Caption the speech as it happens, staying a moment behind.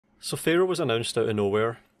So Pharaoh was announced out of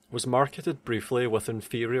nowhere, was marketed briefly with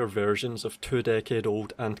inferior versions of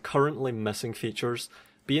 2-decade-old and currently missing features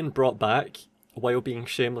being brought back while being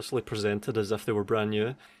shamelessly presented as if they were brand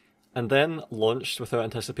new, and then launched without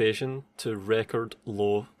anticipation to record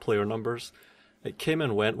low player numbers. It came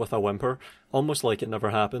and went with a whimper, almost like it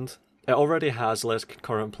never happened. It already has less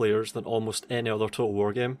concurrent players than almost any other Total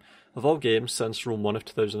War game. Of all games since Rome 1 of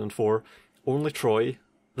 2004, only Troy,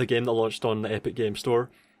 the game that launched on the Epic Game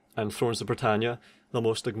Store, and Thrones of Britannia, the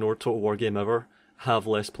most ignored Total War game ever, have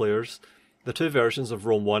less players. The two versions of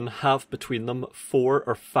Rome 1 have between them 4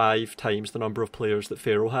 or 5 times the number of players that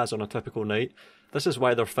Pharaoh has on a typical night. This is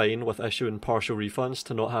why they're fine with issuing partial refunds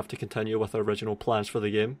to not have to continue with their original plans for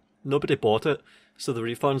the game. Nobody bought it, so the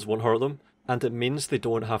refunds won't hurt them, and it means they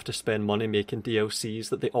don't have to spend money making DLCs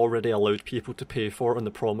that they already allowed people to pay for on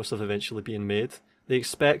the promise of eventually being made. They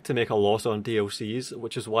expect to make a loss on DLCs,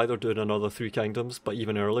 which is why they're doing another Three Kingdoms, but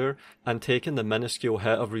even earlier, and taking the minuscule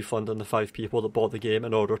hit of refunding the 5 people that bought the game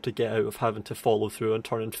in order to get out of having to follow through and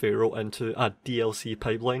turning Pharaoh into a DLC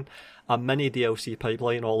pipeline, a mini DLC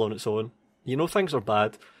pipeline all on its own. You know things are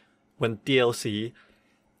bad when DLC,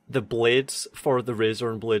 the blades for the Razor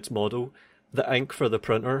and Blades model, the ink for the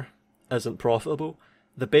printer, isn't profitable.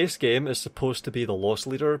 The base game is supposed to be the loss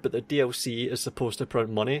leader, but the DLC is supposed to print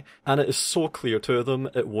money, and it is so clear to them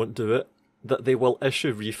it won't do it, that they will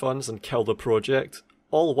issue refunds and kill the project,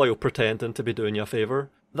 all while pretending to be doing you a favour.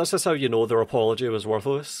 This is how you know their apology was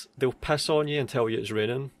worthless. They'll piss on you and tell you it's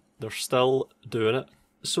raining. They're still doing it.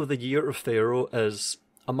 So the year of Pharaoh is,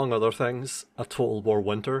 among other things, a Total War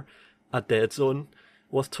winter, a dead zone.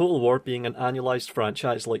 With Total War being an annualised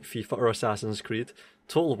franchise like FIFA or Assassin's Creed,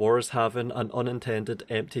 Total War is having an unintended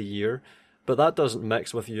empty year, but that doesn't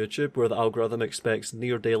mix with YouTube, where the algorithm expects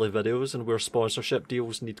near daily videos and where sponsorship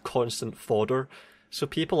deals need constant fodder, so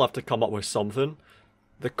people have to come up with something.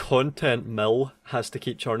 The content mill has to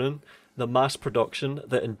keep churning, the mass production,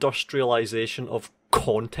 the industrialisation of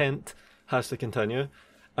content has to continue,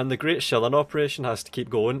 and the great shilling operation has to keep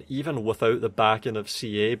going, even without the backing of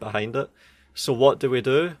CA behind it. So what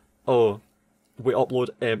do? Oh, we upload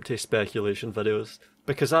empty speculation videos.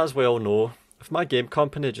 Because as we all know, if my game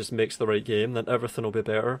company just makes the right game, then everything will be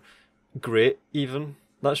better. Great, even.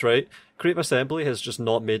 That's right. Creative Assembly has just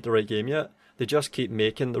not made the right game yet. They just keep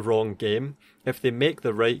making the wrong game. If they make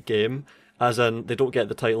the right game, as in they don't get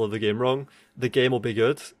the title of the game wrong, the game will be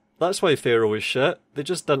good. That's why Pharaoh is shit. They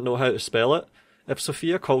just didn't know how to spell it. If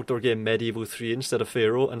Sophia called their game Medieval 3 instead of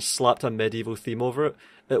Pharaoh and slapped a medieval theme over it,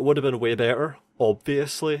 it would have been way better,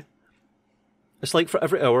 obviously. It's like for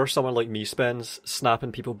every hour someone like me spends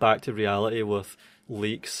snapping people back to reality with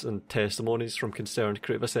leaks and testimonies from concerned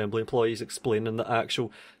Creative Assembly employees explaining the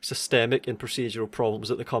actual systemic and procedural problems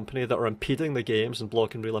at the company that are impeding the games and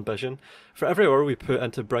blocking real ambition. For every hour we put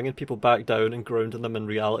into bringing people back down and grounding them in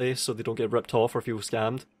reality so they don't get ripped off or feel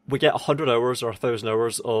scammed, we get 100 hours or 1,000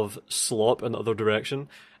 hours of slop in the other direction,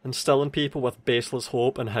 instilling people with baseless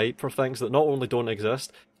hope and hype for things that not only don't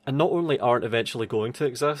exist, and not only aren't eventually going to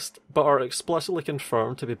exist, but are explicitly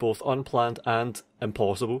confirmed to be both unplanned and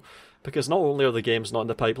impossible, because not only are the games not in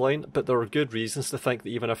the pipeline, but there are good reasons to think that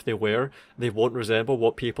even if they were, they won't resemble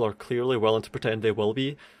what people are clearly willing to pretend they will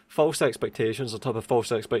be. False expectations on top of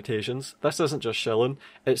false expectations. This isn't just shilling,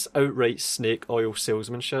 it's outright snake oil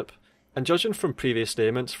salesmanship. And judging from previous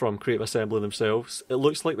statements from Creative Assembly themselves, it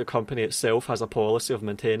looks like the company itself has a policy of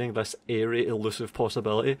maintaining this airy, elusive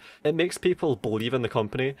possibility. It makes people believe in the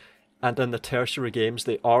company, and in the tertiary games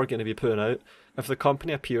they are going to be putting out. If the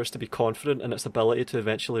company appears to be confident in its ability to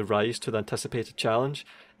eventually rise to the anticipated challenge,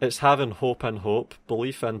 it's having hope in hope,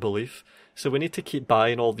 belief in belief. So we need to keep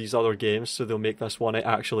buying all these other games so they'll make this one I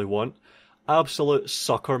actually want. Absolute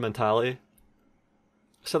sucker mentality.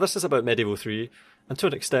 So this is about Medieval 3. And to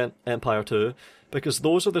an extent, Empire 2, because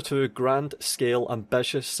those are the two grand-scale,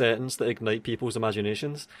 ambitious settings that ignite people's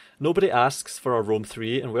imaginations. Nobody asks for a Rome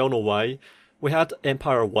 3, and we all know why. We had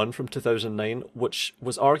Empire 1 from 2009, which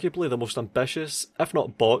was arguably the most ambitious, if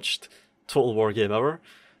not botched, Total War game ever.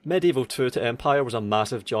 Medieval 2 to Empire was a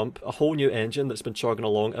massive jump, a whole new engine that's been chugging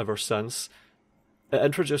along ever since. It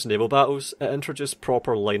introduced naval battles, it introduced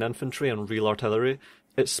proper line infantry and real artillery.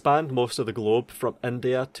 It spanned most of the globe, from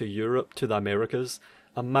India to Europe to the Americas.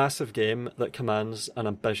 A massive game that commands an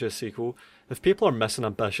ambitious sequel. If people are missing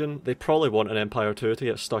ambition, they probably want an Empire 2 to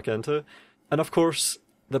get stuck into. And of course,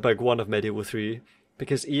 the big one of Medieval 3,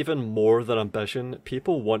 because even more than ambition,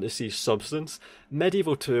 people want to see substance.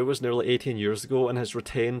 Medieval 2 was nearly 18 years ago and has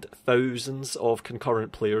retained thousands of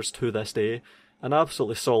concurrent players to this day. An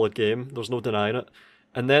absolutely solid game, there's no denying it.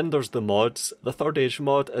 And then there's the mods. The Third Age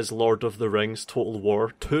mod is Lord of the Rings Total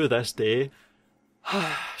War to this day.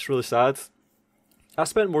 It's really sad. I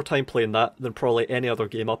spent more time playing that than probably any other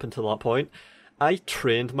game up until that point. I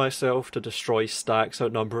trained myself to destroy stacks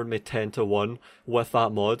outnumbering me 10 to 1 with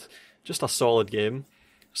that mod. Just a solid game.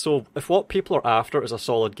 So if what people are after is a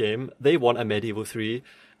solid game, they want a Medieval 3,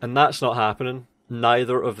 and that's not happening.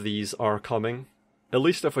 Neither of these are coming. At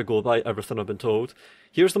least if we go by everything I've been told.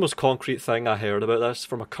 Here's the most concrete thing I heard about this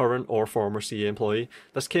from a current or former CA employee.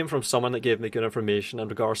 This came from someone that gave me good information in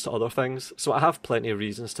regards to other things, so I have plenty of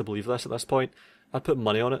reasons to believe this at this point. I'd put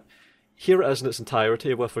money on it. Here it is in its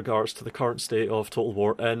entirety with regards to the current state of Total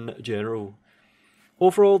War in general.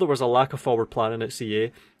 Overall, there was a lack of forward planning at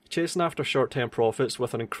CA, chasing after short-term profits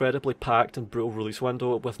with an incredibly packed and brutal release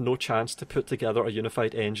window with no chance to put together a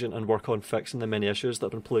unified engine and work on fixing the many issues that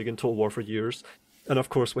have been plaguing Total War for years. And of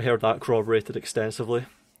course we heard that corroborated extensively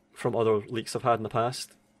from other leaks I've had in the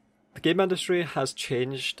past. The game industry has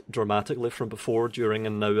changed dramatically from before, during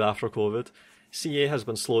and now after COVID. CA has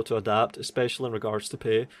been slow to adapt, especially in regards to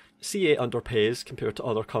pay. CA underpays compared to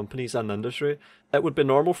other companies in the industry. It would be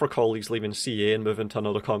normal for colleagues leaving CA and moving to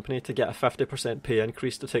another company to get a 50% pay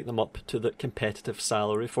increase to take them up to the competitive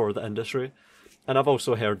salary for the industry. And I've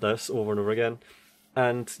also heard this over and over again.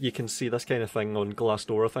 And you can see this kind of thing on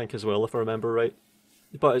Glassdoor, I think, as well, if I remember right.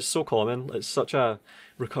 But it's so common, it's such a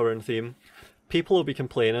recurring theme. People will be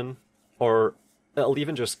complaining, or it'll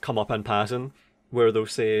even just come up in passing, where they'll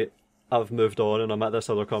say, I've moved on and I'm at this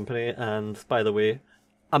other company, and by the way,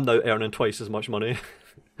 I'm now earning twice as much money.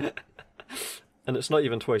 And it's not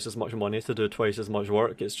even twice as much money to do twice as much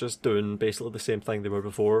work, it's just doing basically the same thing they were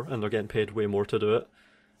before, and they're getting paid way more to do it.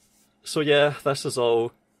 So yeah, this is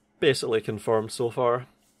all basically confirmed so far.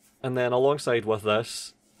 And then alongside with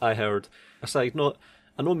this, I heard a side note.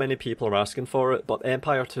 I know many people are asking for it, but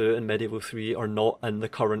Empire 2 and Medieval 3 are not in the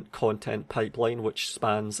current content pipeline, which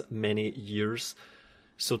spans many years.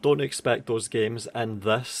 So don't expect those games in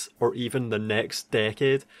this, or even the next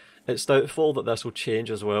decade. It's doubtful that this will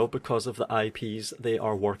change as well because of the IPs they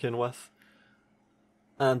are working with.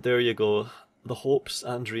 And there you go. The hopes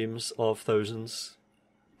and dreams of thousands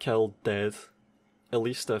killed dead. At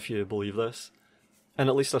least if you believe this. And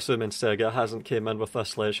at least assuming Sega hasn't came in with a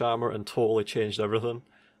sledgehammer and totally changed everything.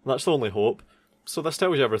 That's the only hope. So this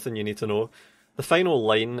tells you everything you need to know. The final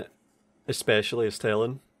line especially is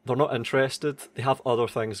telling. They're not interested, they have other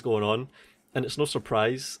things going on, and it's no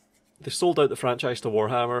surprise. They sold out the franchise to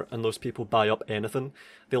Warhammer, and those people buy up anything.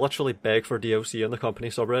 They literally beg for DLC on the company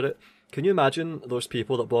subreddit. Can you imagine those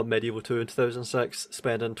people that bought Medieval 2 in 2006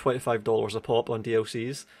 spending $25 a pop on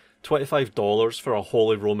DLCs? $25 for a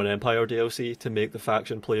Holy Roman Empire DLC to make the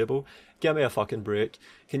faction playable? Give me a fucking break.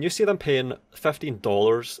 Can you see them paying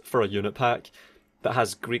 $15 for a unit pack that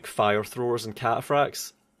has Greek fire throwers and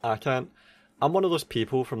cataphracts? I can't. I'm one of those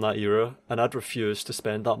people from that era, and I'd refuse to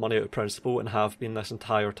spend that money out of principle and have been this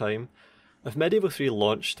entire time. If Medieval 3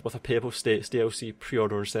 launched with a Papal States DLC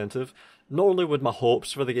pre-order incentive, not only would my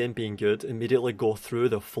hopes for the game being good immediately go through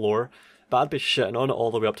the floor, but I'd be shitting on it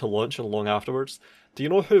all the way up to launch and long afterwards. Do you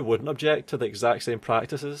know who wouldn't object to the exact same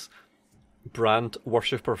practices? Brand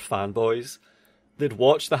worshipper fanboys. They'd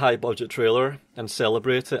watch the high budget trailer and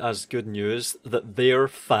celebrate it as good news that their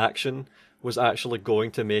faction was actually going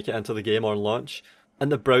to make it into the game on launch,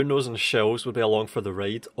 and the brown nose and shells would be along for the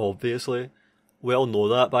ride, obviously. We all know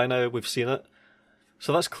that by now, we've seen it.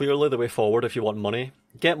 So that's clearly the way forward if you want money.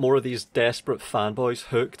 Get more of these desperate fanboys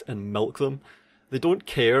hooked and milk them. They don't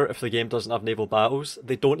care if the game doesn't have naval battles,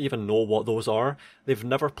 they don't even know what those are. They've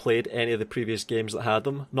never played any of the previous games that had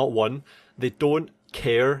them, not one. They don't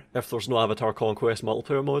care if there's no Avatar Conquest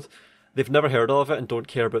multiplayer mode. They've never heard of it and don't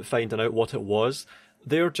care about finding out what it was.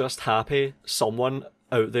 They're just happy someone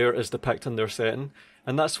out there is depicting their setting,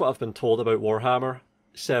 and that's what I've been told about Warhammer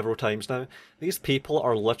several times now. These people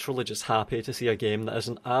are literally just happy to see a game that is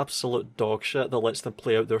an absolute dog shit that lets them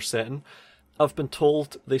play out their setting. I've been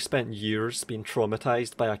told they spent years being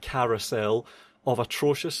traumatised by a carousel of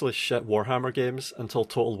atrociously shit Warhammer games until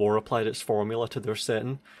Total War applied its formula to their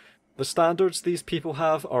setting. The standards these people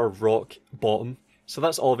have are rock bottom, so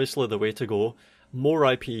that's obviously the way to go. More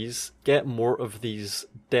IPs, get more of these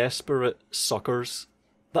desperate suckers.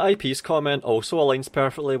 The IPs comment also aligns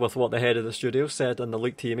perfectly with what the head of the studio said in the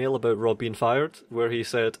leaked email about Rob being fired, where he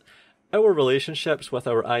said, "Our relationships with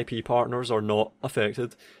our IP partners are not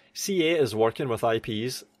affected. CA is working with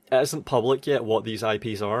IPs. It isn't public yet what these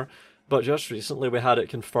IPs are, but just recently we had it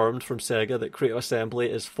confirmed from Sega that Creative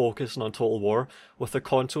Assembly is focusing on Total War, with the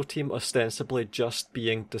console team ostensibly just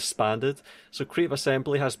being disbanded. So Creative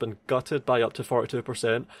Assembly has been gutted by up to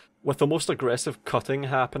 42%, with the most aggressive cutting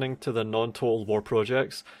happening to the non-Total War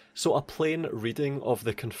projects. So a plain reading of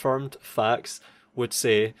the confirmed facts would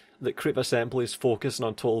say that Creep Assembly is focusing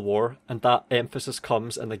on Total War, and that emphasis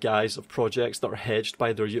comes in the guise of projects that are hedged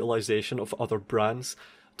by their utilisation of other brands.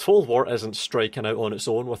 Total War isn't striking out on its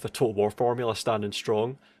own with the Total War formula standing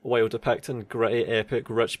strong, while depicting gritty, epic,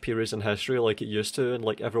 rich periods in history like it used to and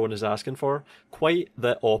like everyone is asking for. Quite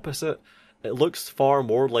the opposite. It looks far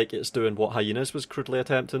more like it's doing what Hyenas was crudely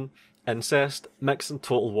attempting. Incest, mixing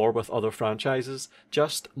Total War with other franchises,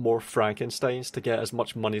 just more Frankensteins to get as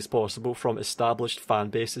much money as possible from established fan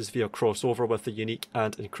bases via crossover with the unique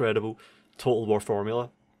and incredible Total War formula.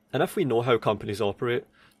 And if we know how companies operate,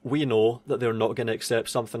 we know that they're not going to accept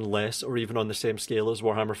something less or even on the same scale as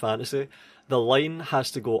Warhammer Fantasy. The line has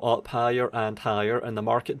to go up higher and higher, and the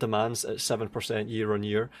market demands at 7% year on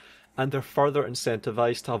year. And they're further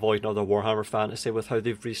incentivised to avoid another Warhammer Fantasy with how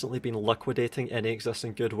they've recently been liquidating any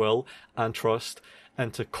existing goodwill and trust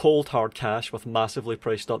into cold hard cash with massively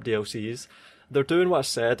priced up DLCs. They're doing what I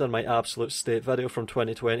said in my Absolute State video from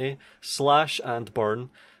 2020, slash and burn.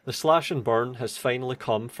 The slash and burn has finally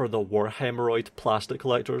come for the Warhammeroid plastic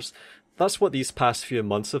collectors. That's what these past few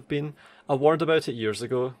months have been. I warned about it years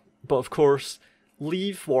ago, but of course,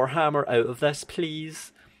 leave Warhammer out of this,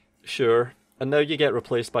 please. Sure. And now you get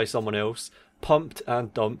replaced by someone else, pumped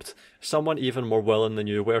and dumped. Someone even more willing than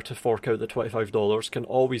you where to fork out the $25 can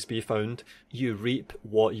always be found. You reap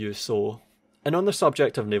what you sow. And on the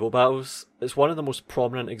subject of naval battles, it's one of the most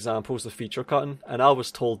prominent examples of feature cutting, and I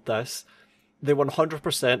was told this. They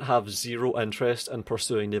 100% have zero interest in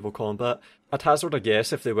pursuing naval combat. I'd hazard a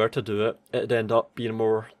guess if they were to do it, it'd end up being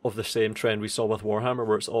more of the same trend we saw with Warhammer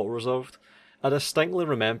where it's auto-resolved. I distinctly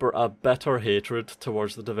remember a bitter hatred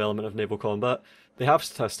towards the development of naval combat. They have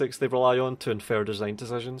statistics they rely on to infer design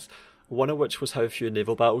decisions, one of which was how few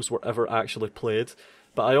naval battles were ever actually played.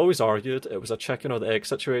 But I always argued it was a chicken or the egg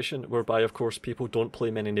situation, whereby of course people don't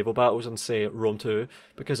play many naval battles in, say, Rome 2,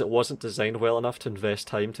 because it wasn't designed well enough to invest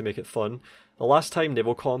time to make it fun. The last time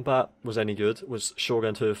naval combat was any good was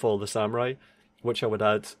Shogun 2 Fall of the Samurai, which I would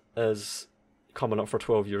add is coming up for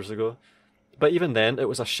 12 years ago. But even then, it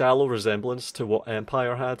was a shallow resemblance to what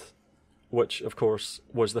Empire had, which of course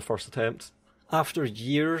was the first attempt. After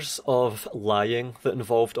years of lying that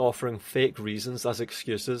involved offering fake reasons as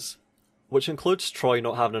excuses, which includes Troy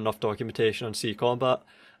not having enough documentation on sea combat,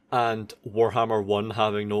 and Warhammer 1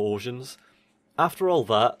 having no oceans. After all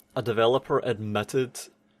that, a developer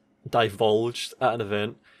divulged at an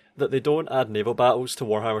event, that they don't add naval battles to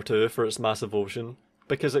Warhammer 2 for its massive ocean,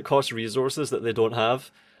 because it costs resources that they don't have.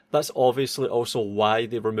 That's obviously also why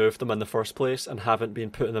they removed them in the first place and haven't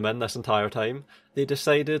been putting them in this entire time. They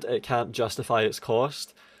decided it can't justify its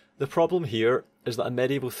cost. The problem here is that a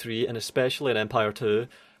Medieval 3, and especially an Empire 2,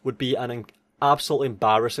 would be an absolutely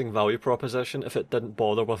embarrassing value proposition if it didn't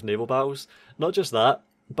bother with naval battles. Not just that,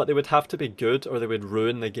 but they would have to be good or they would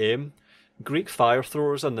ruin the game. Greek fire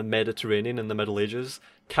throwers in the Mediterranean in the Middle Ages,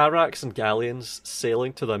 carracks and galleons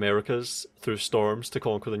sailing to the Americas through storms to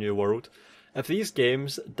conquer the New World. If these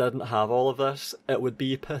games didn't have all of this, it would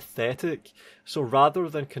be pathetic. So rather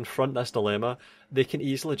than confront this dilemma, they can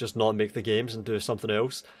easily just not make the games and do something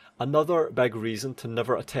else. Another big reason to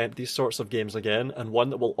never attempt these sorts of games again, and one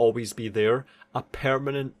that will always be there, a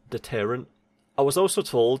permanent deterrent. I was also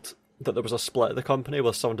told that there was a split of the company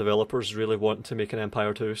with some developers really wanting to make an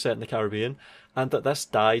Empire 2 set in the Caribbean, and that this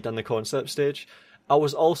died in the concept stage. I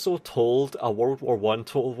was also told a World War I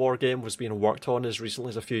Total War game was being worked on as recently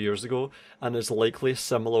as a few years ago, and is likely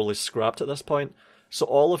similarly scrapped at this point. So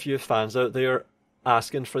all of you fans out there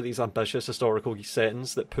asking for these ambitious historical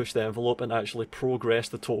settings that push the envelope and actually progress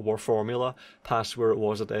the Total War formula past where it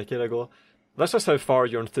was a decade ago, this is how far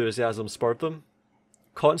your enthusiasm spurred them.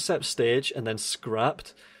 Concept stage and then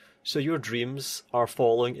scrapped. So your dreams are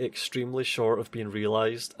falling extremely short of being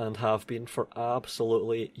realised and have been for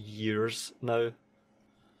absolutely years now.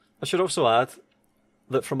 I should also add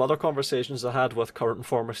that from other conversations I had with current and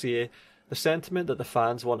former CA, the sentiment that the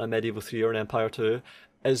fans want a Medieval 3 or an Empire 2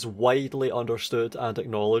 is widely understood and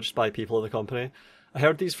acknowledged by people at the company. I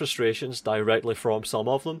heard these frustrations directly from some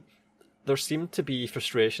of them. There seemed to be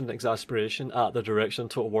frustration and exasperation at the direction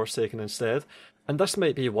Total War's taken instead, and this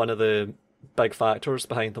might be one of the big factors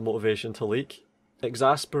behind the motivation to leak.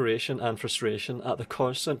 Exasperation and frustration at the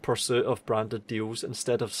constant pursuit of branded deals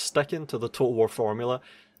instead of sticking to the Total War formula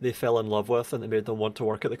they fell in love with and that made them want to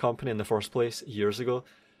work at the company in the first place years ago.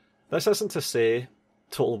 This isn't to say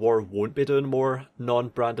Total War won't be doing more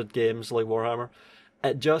non-branded games like Warhammer.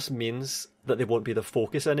 It just means that they won't be the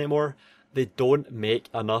focus anymore. They don't make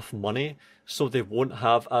enough money, so they won't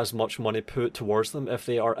have as much money put towards them if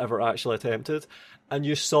they are ever actually attempted. And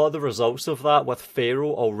you saw the results of that with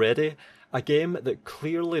Pharaoh already. A game that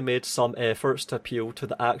clearly made some efforts to appeal to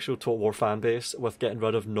the actual Total War fanbase with getting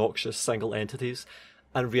rid of noxious single entities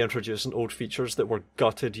and reintroducing old features that were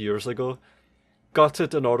gutted years ago.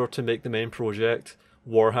 Gutted in order to make the main project,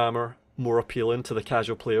 Warhammer, more appealing to the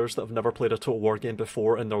casual players that have never played a Total War game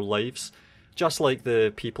before in their lives, just like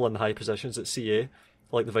the people in high positions at CA,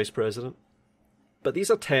 like the Vice President. But these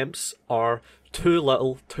attempts are too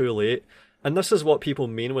little, too late, and this is what people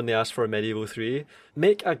mean when they ask for a Medieval 3.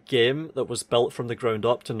 Make a game that was built from the ground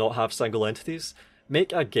up to not have single entities.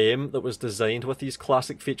 Make a game that was designed with these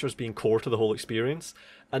classic features being core to the whole experience,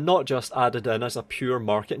 and not just added in as a pure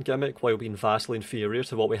marketing gimmick while being vastly inferior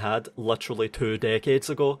to what we had literally 2 decades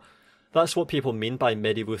ago. That's what people mean by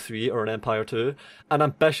Medieval 3 or an Empire 2. An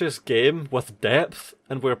ambitious game with depth,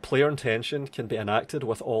 and where player intention can be enacted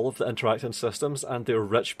with all of the interacting systems and their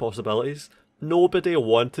rich possibilities. Nobody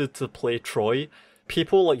wanted to play Troy.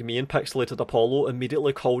 People like me and Pixelated Apollo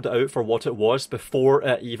immediately called it out for what it was before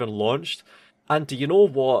it even launched. And do you know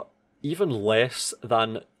what even less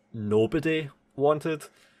than nobody wanted?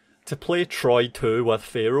 To play Troy 2 with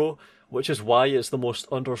Pharaoh, which is why it's the most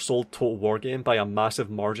undersold Total War game by a massive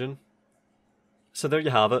margin. So there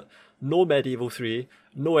you have it. No Medieval 3,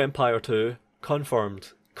 no Empire 2,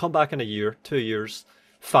 confirmed. Come back in a year, 2 years,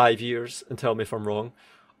 5 years, and tell me if I'm wrong.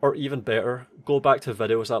 Or even better, go back to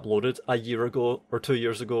videos uploaded a year ago, or 2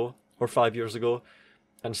 years ago, or 5 years ago,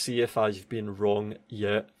 and see if I've been wrong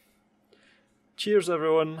yet. Cheers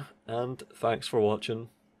everyone, and thanks for watching.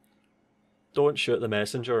 Don't shoot the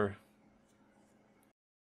messenger.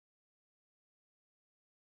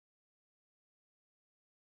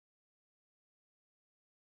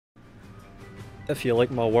 If you like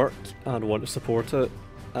my work and want to support it,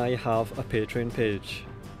 I have a Patreon page.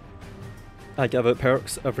 I give out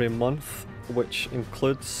perks every month, which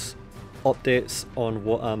includes updates on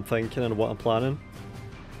what I'm thinking and what I'm planning.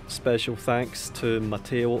 Special thanks to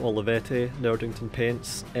Matteo Olivetti, Nerdington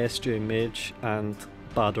Paints, SJ Mage and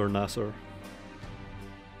Badr Nasser.